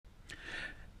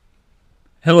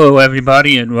Hello,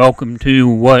 everybody, and welcome to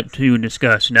What to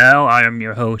Discuss Now. I am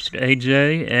your host,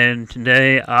 AJ, and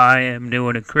today I am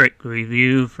doing a quick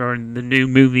review for the new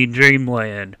movie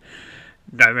Dreamland,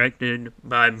 directed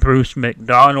by Bruce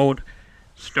McDonald,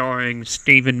 starring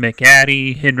Stephen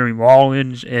McHattie, Henry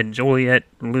Rollins, and Juliette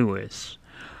Lewis.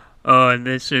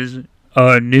 This is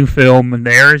a new film of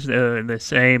theirs, the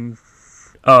same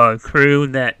crew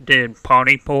that did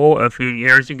Pontypool a few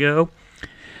years ago.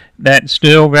 That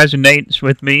still resonates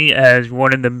with me as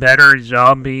one of the better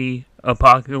zombie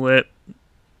apocalypse,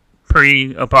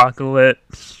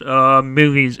 pre-apocalypse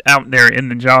movies out there in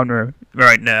the genre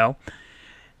right now.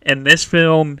 And this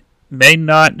film may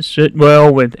not sit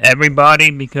well with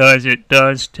everybody because it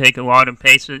does take a lot of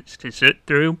patience to sit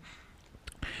through.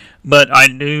 But I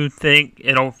do think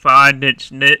it'll find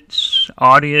its niche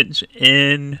audience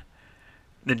in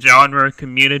the genre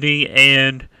community,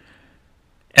 and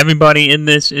everybody in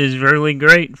this is really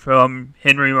great, from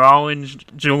Henry Rollins.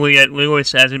 Juliette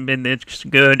Lewis hasn't been this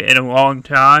good in a long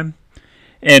time.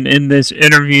 And in this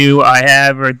interview I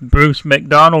have with Bruce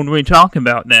McDonald, we talk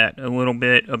about that a little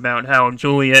bit, about how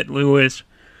Juliette Lewis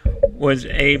was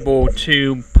able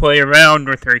to play around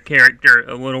with her character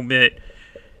a little bit,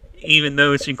 even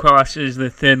though she crosses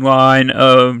the thin line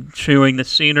of chewing the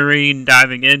scenery,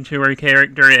 diving into her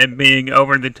character, and being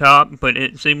over the top. But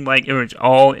it seemed like it was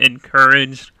all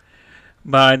encouraged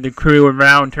by the crew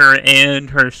around her and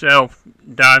herself,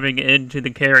 diving into the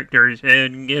characters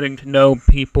and getting to know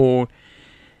people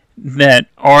that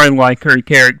are like her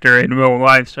character in real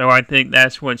life. So I think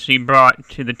that's what she brought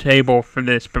to the table for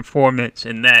this performance,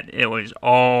 and that it was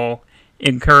all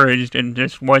encouraged and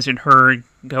just wasn't her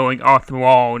going off the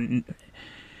wall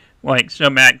like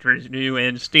some actors do.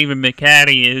 And Stephen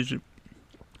McHattie is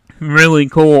really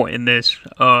cool in this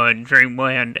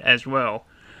Dreamland as well.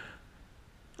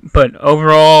 But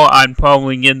overall, I'd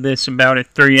probably give this about a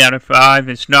 3 out of 5.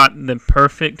 It's not the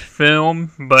perfect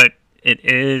film, but it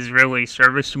is really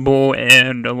serviceable,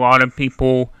 and a lot of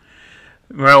people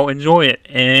will enjoy it.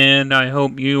 And I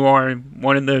hope you are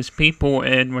one of those people.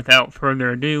 And without further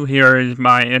ado, here is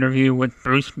my interview with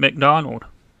Bruce McDonald.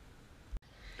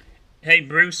 Hey,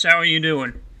 Bruce, how are you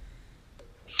doing?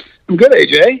 I'm good,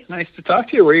 AJ. Nice to talk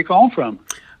to you. Where are you calling from?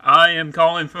 I am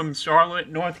calling from Charlotte,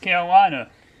 North Carolina.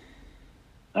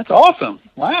 That's awesome.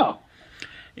 Wow.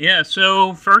 Yeah,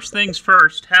 so first things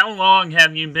first, how long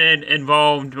have you been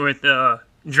involved with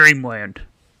Dreamland?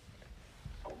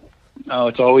 Oh,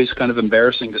 it's always kind of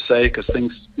embarrassing to say because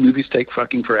movies take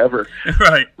fucking forever.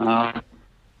 Right.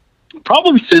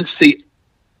 Probably since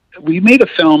we made a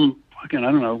film, fucking,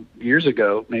 I don't know, years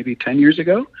ago, maybe 10 years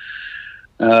ago,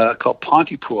 called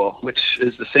Pontypool, which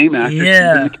is the same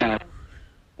actor,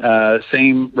 yeah,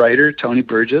 same writer, Tony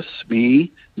Burgess,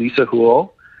 me, Lisa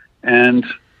Houle, and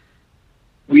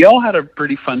we all had a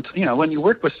pretty fun, when you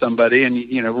work with somebody and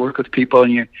you work with people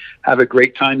and you have a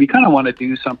great time, you kind of want to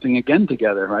do something again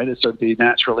together, right? It's sort of the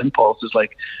natural impulse is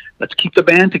like, let's keep the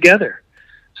band together.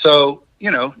 So,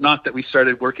 not that we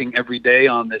started working every day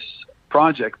on this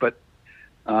project, but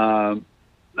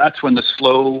that's when the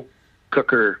slow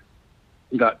cooker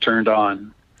got turned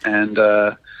on. And,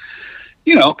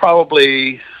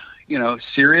 probably,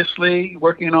 seriously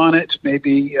working on it,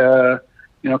 maybe, a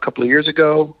couple of years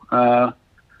ago, a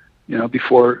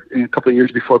couple of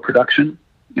years before production,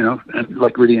 and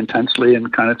like really intensely,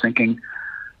 and kind of thinking,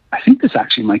 I think this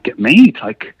actually might get made.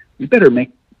 Like, we better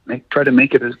try to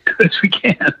make it as good as we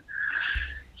can.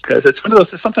 Because it's one of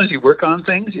those, sometimes you work on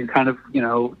things, you kind of,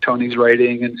 Tony's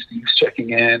writing and Steve's checking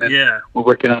in, and yeah, we're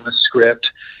working on the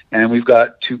script, and we've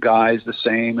got two guys the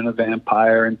same and a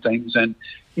vampire and things, and,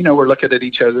 we're looking at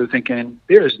each other thinking,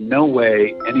 there is no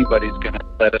way anybody's going to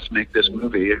let us make this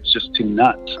movie. It's just too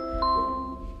nuts.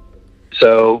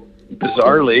 So,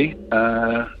 bizarrely,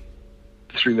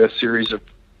 through a series of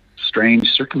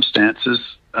strange circumstances,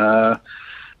 a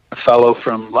fellow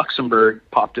from Luxembourg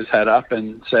popped his head up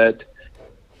and said,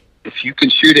 if you can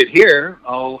shoot it here,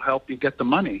 I'll help you get the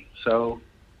money. So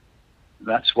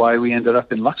that's why we ended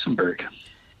up in Luxembourg.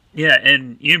 Yeah,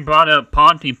 and you brought up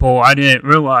Pontypool. I didn't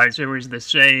realize it was the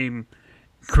same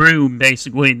crew,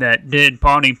 basically, that did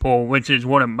Pontypool, which is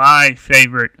one of my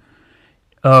favorite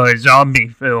zombie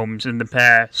films in the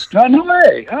past. Oh, no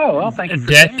way. Oh, well, thank you. A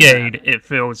decade, it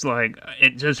feels like.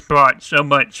 It just brought so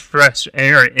much fresh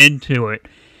air into it.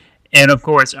 And, of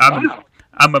course,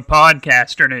 I'm a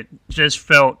podcaster, and it just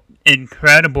felt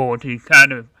incredible to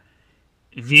kind of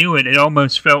view it. It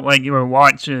almost felt like you were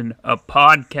watching a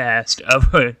podcast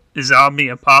of a zombie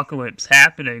apocalypse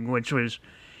happening, which was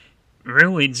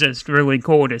really just really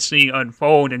cool to see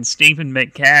unfold. And Stephen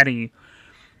McHattie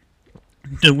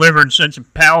delivered such a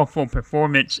powerful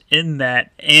performance in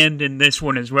that and in this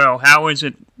one as well. How is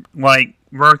it like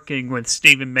working with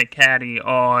Stephen McHattie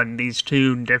on these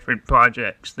two different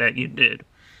projects that you did?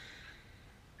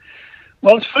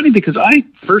 Well, it's funny because I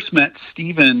first met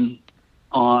Stephen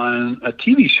on a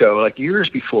TV show like years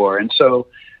before, and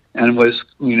was,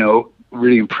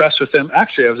 really impressed with him.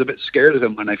 Actually, I was a bit scared of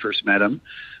him when I first met him,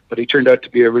 but he turned out to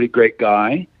be a really great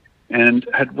guy, and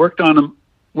had worked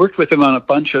with him on a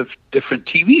bunch of different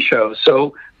TV shows.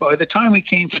 So by the time we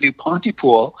came to do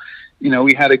Pontypool,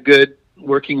 we had a good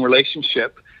working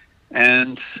relationship.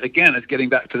 And again, it's getting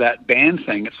back to that band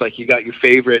thing. It's like you got your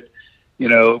favorite,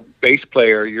 bass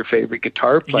player, your favorite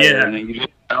guitar player, yeah. and you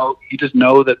just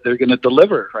know that they're going to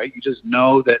deliver, right? You just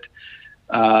know that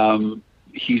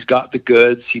he's got the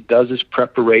goods. He does his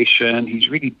preparation. He's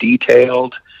really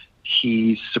detailed.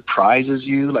 He surprises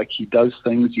you, like he does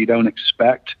things you don't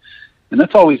expect. And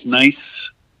that's always nice,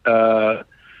 when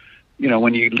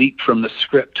you leap from the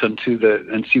script and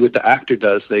see what the actor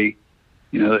does. A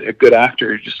good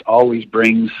actor just always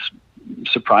brings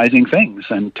surprising things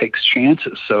and takes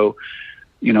chances. So,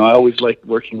 I always like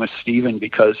working with Stephen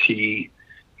because he's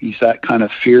that kind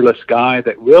of fearless guy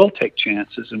that will take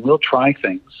chances and will try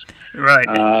things. Right.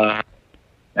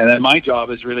 And then my job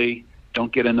is really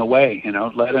don't get in the way,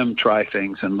 let him try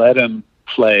things and let him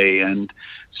play. And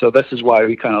so this is why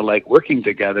we kind of like working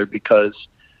together, because,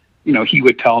 he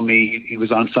would tell me he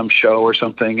was on some show or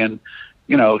something, and,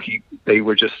 they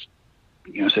were just,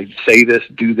 say this,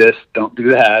 do this, don't do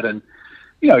that. And,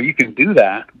 you can do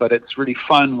that, but it's really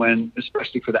fun when,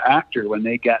 especially for the actor, when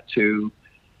they get to,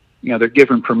 they're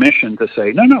given permission to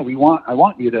say, no, I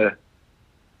want you to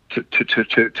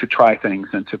try things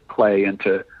and to play and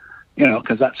to,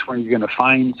 because that's when you're going to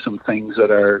find some things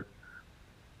that are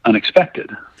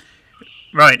unexpected.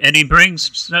 Right, and he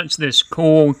brings such this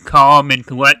cool, calm, and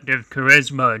collective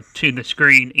charisma to the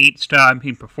screen each time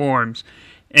he performs.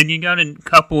 And you got a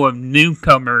couple of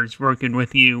newcomers working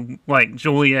with you, like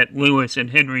Juliette Lewis and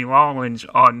Henry Rollins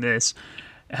on this.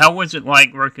 How was it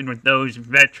like working with those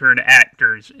veteran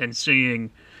actors and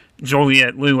seeing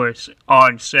Juliette Lewis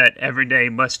on set every day?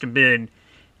 Must have been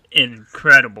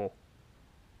incredible.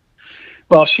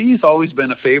 Well, she's always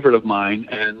been a favorite of mine,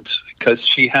 and because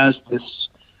she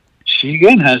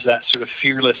again has that sort of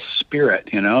fearless spirit,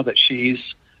 that she's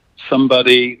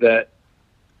somebody that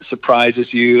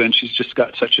surprises you, and she's just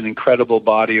got such an incredible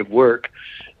body of work.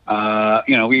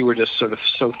 We were just sort of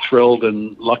so thrilled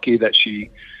and lucky that she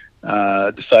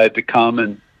decided to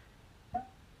come,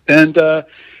 and I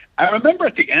remember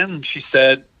at the end she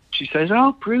says,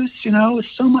 "Oh, Bruce, it was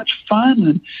so much fun,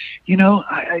 and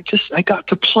I got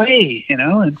to play,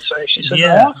 and so she said,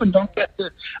 yeah. I often don't get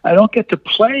to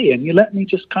play, and you let me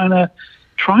just kind of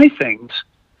try things."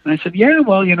 And I said, "Yeah,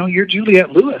 well, you're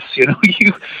Juliette Lewis,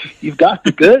 you've got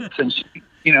the goods." And she,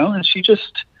 and she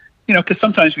just, because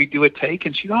sometimes we do a take,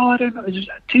 and she, I don't know, is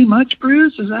that too much,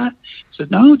 Bruce? Is that? I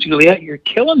said, "No, Juliette, you're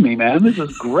killing me, man. This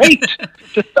is great.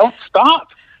 Just don't stop."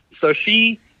 So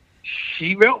she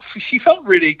felt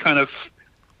really kind of,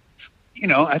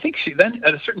 I think she then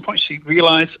at a certain point she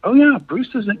realized, oh yeah,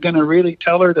 Bruce isn't going to really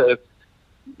tell her to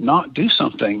not do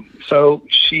something. So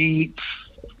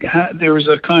there was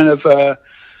a kind of,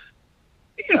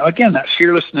 again, that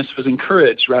fearlessness was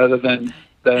encouraged rather than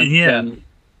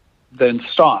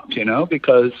stopped,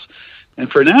 because,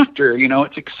 and for an actor,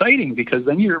 it's exciting because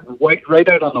then you're right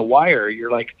out on the wire.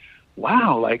 You're like,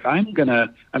 wow, like I'm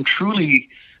truly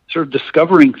sort of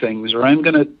discovering things, or I'm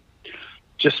going to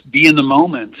just be in the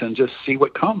moment and just see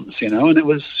what comes,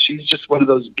 and she's just one of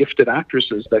those gifted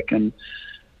actresses that can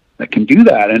do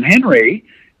that. And Henry,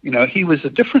 he was a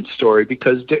different story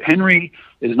because Henry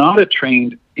is not a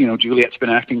trained, Juliette's been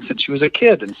acting since she was a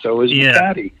kid, and so is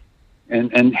McHattie.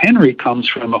 And Henry comes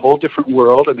from a whole different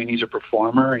world. I mean, he's a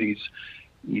performer, and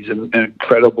he's an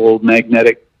incredible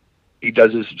magnetic. He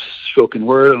does his spoken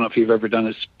word. I don't know if you've ever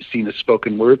seen a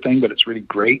spoken word thing, but it's really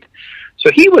great. So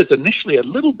he was initially a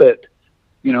little bit,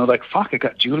 like, fuck, I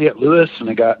got Juliette Lewis and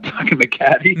I got fucking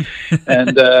McHattie.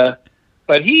 And,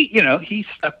 but he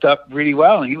stepped up really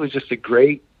well, and he was just a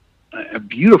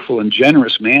beautiful and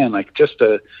generous man. Like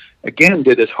again,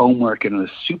 did his homework and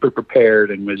was super prepared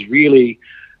and was really,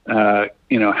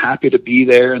 happy to be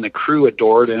there. And the crew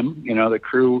adored him. The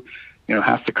crew,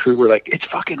 half the crew were like, "It's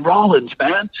fucking Rollins,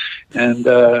 man." And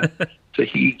so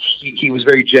he was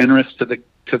very generous to the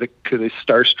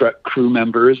starstruck crew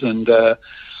members. And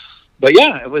but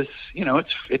yeah, it was,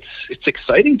 it's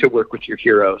exciting to work with your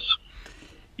heroes.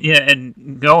 Yeah,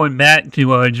 and going back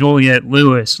to Juliette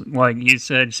Lewis, like you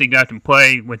said, she got to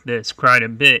play with this quite a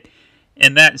bit.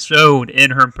 And that showed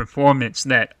in her performance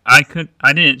that I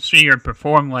didn't see her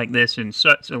perform like this in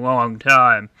such a long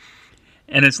time.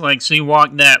 And it's like she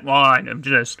walked that line of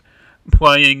just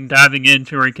playing, diving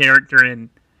into her character, and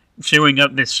chewing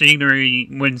up the scenery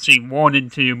when she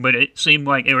wanted to, but it seemed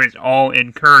like it was all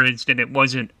encouraged and it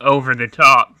wasn't over the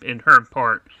top in her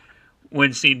part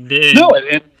when she did. No,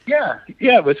 yeah,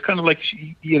 it was kind of like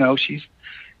she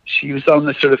was on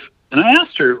the sort of. And I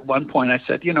asked her at one point. I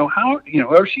said, how,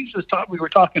 or she was talking. We were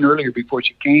talking earlier before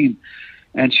she came,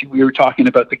 and we were talking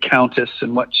about the Countess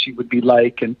and what she would be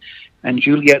like, and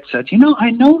Juliet said, I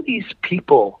know these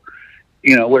people,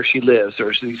 where she lives,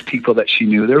 or these people that she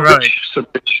knew. They're right.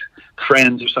 rich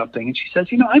friends or something. And she says,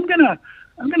 I'm gonna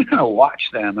kind of watch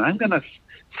them, and I'm gonna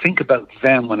think about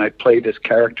them when I play this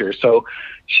character. So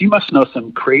she must know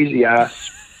some crazy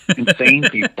ass insane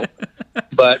people,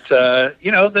 but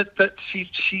that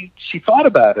she thought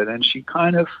about it, and she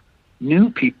kind of knew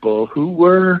people who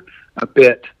were a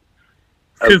bit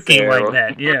kooky like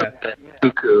that, yeah,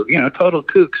 cuckoo, total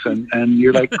kooks, and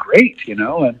you're like, great, and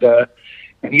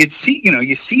you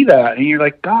see that, and you're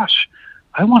like, gosh,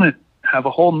 I want to have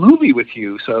a whole movie with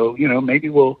you. So maybe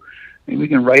we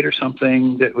can write her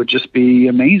something that would just be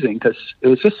amazing, because it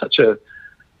was just such a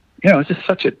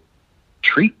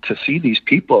treat to see these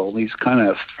people, these kind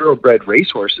of thoroughbred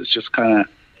racehorses, just kind of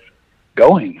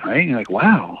going, right? You're like,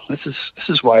 wow, this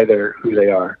is why they're who they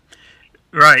are.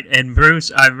 Right, and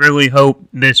Bruce, I really hope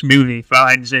this movie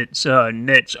finds its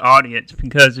niche audience,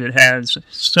 because it has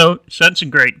such a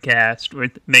great cast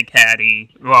with Mick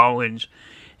Haddie, Rollins,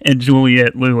 and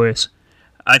Juliette Lewis.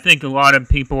 I think a lot of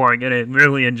people are going to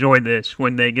really enjoy this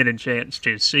when they get a chance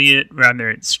to see it, whether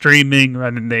it's streaming,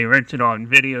 whether they rent it on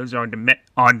videos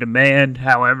on demand,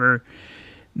 however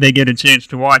they get a chance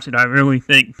to watch it. I really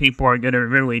think people are going to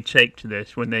really take to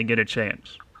this when they get a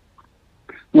chance.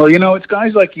 Well, it's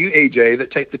guys like you, AJ,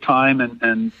 that take the time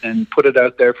and put it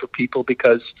out there for people,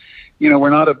 because, we're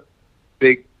not a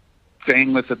big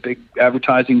thing with a big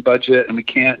advertising budget, and we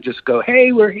can't just go,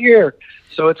 hey, we're here.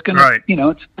 So it's going to,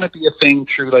 it's going to be a thing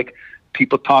through like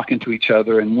people talking to each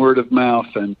other and word of mouth,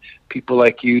 and people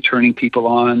like you turning people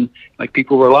on, like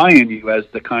people rely on you as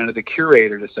the kind of the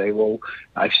curator to say, well,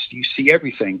 you see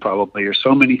everything probably, or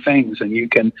so many things, and you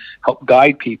can help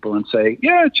guide people and say,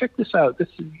 yeah, check this out.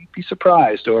 You'd be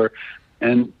surprised.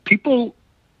 And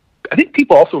I think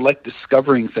people also like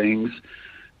discovering things.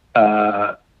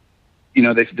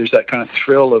 There's that kind of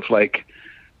thrill of like,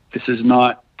 this is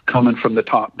not coming from the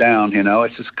top down,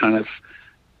 it's just kind of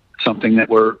something that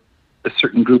a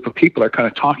certain group of people are kind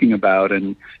of talking about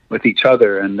and with each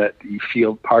other, and that you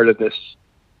feel part of this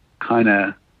kind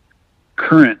of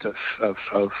current of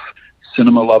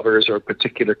cinema lovers or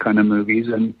particular kind of movies,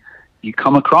 and you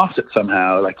come across it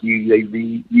somehow, like they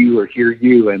read you or hear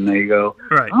you, and they go,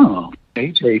 right. Oh,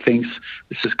 AJ thinks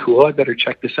this is cool, I better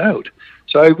check this out.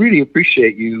 So I really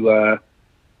appreciate you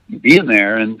being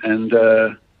there and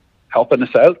helping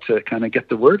us out to kind of get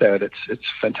the word out. It's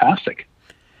fantastic.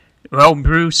 Well,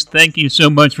 Bruce, thank you so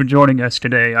much for joining us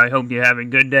today. I hope you have a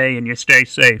good day and you stay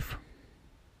safe.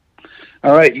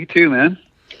 All right, you too, man.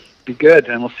 Be good,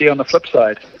 and we'll see you on the flip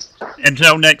side.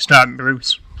 Until next time,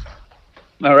 Bruce.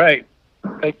 All right.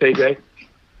 Thanks, AJ.